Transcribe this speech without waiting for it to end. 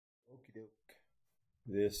Okie doke.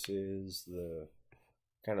 This is the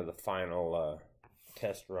kind of the final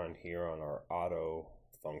test run here on our auto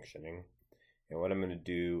functioning. And what I'm going to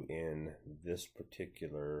do in this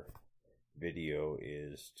particular video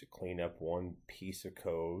is to clean up one piece of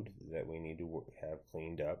code that we need to have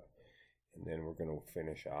cleaned up. And then we're going to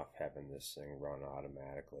finish off having this thing run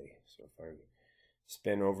automatically. So if I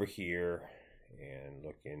spin over here and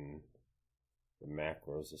look in the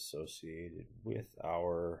macros associated with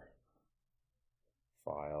our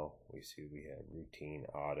file, we see we have routine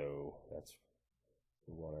auto. That's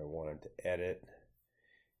the one I wanted to edit.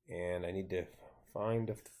 And I need to find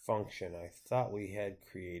a function. I thought we had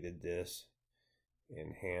created this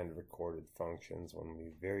in hand recorded functions when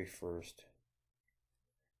we very first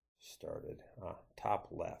started. Top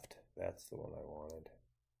left, that's the one I wanted.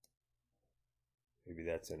 Maybe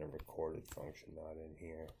that's in a recorded function, not in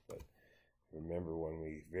here. But remember when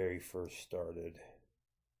we very first started,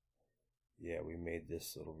 yeah, we made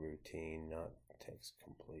this little routine, not text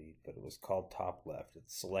complete, but it was called top left. It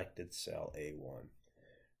selected cell A1.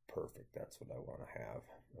 Perfect, that's what I want to have.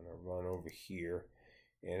 I'm going to run over here,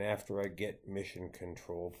 and after I get mission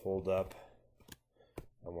control pulled up,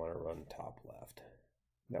 I want to run top left.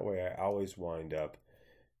 That way I always wind up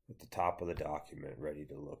at the top of the document ready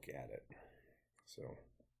to look at it. So,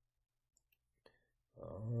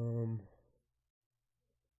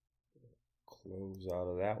 close out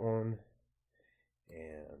of that one,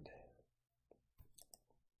 and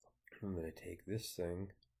I'm going to take this thing.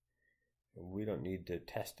 We don't need to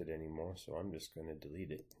test it anymore, so I'm just going to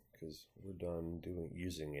delete it because we're done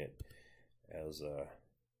using it as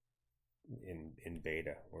in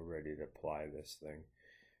beta. We're ready to apply this thing.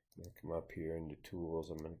 I'm going to come up here into tools.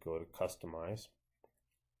 I'm going to go to customize.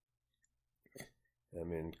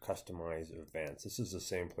 I'm in customize events. This is the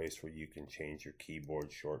same place where you can change your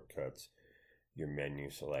keyboard shortcuts, your menu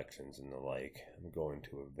selections and the like. I'm going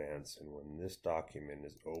to events, and when this document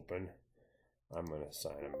is open, I'm going to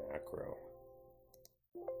assign a macro.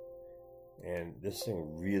 And this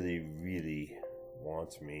thing really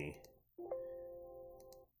wants me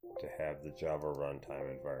to have the Java runtime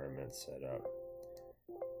environment set up.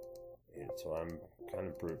 And so I'm kind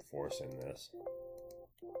of brute forcing this.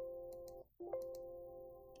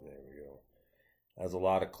 There we go. That's a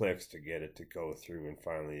lot of clicks to get it to go through and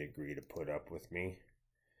finally agree to put up with me.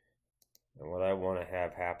 And what I want to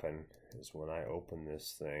have happen is when I open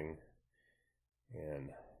this thing and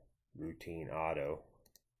routine auto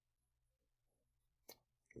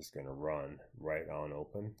is going to run right on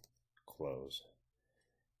open, close.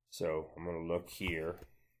 So I'm going to look here.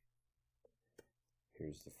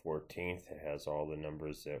 Here's the 14th. It has all the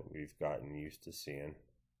numbers that we've gotten used to seeing.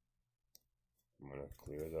 I'm going to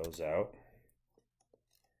clear those out.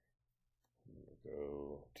 I'm going to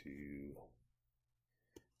go to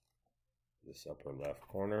this upper left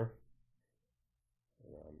corner.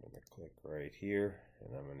 And I'm going to click right here,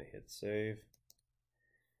 and I'm going to hit save.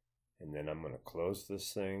 And then I'm going to close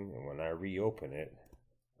this thing, and when I reopen it,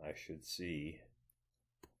 I should see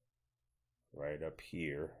right up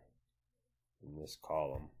here in this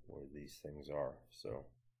column where these things are. So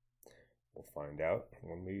we'll find out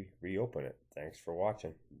when we reopen it. Thanks for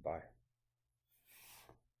watching. Bye.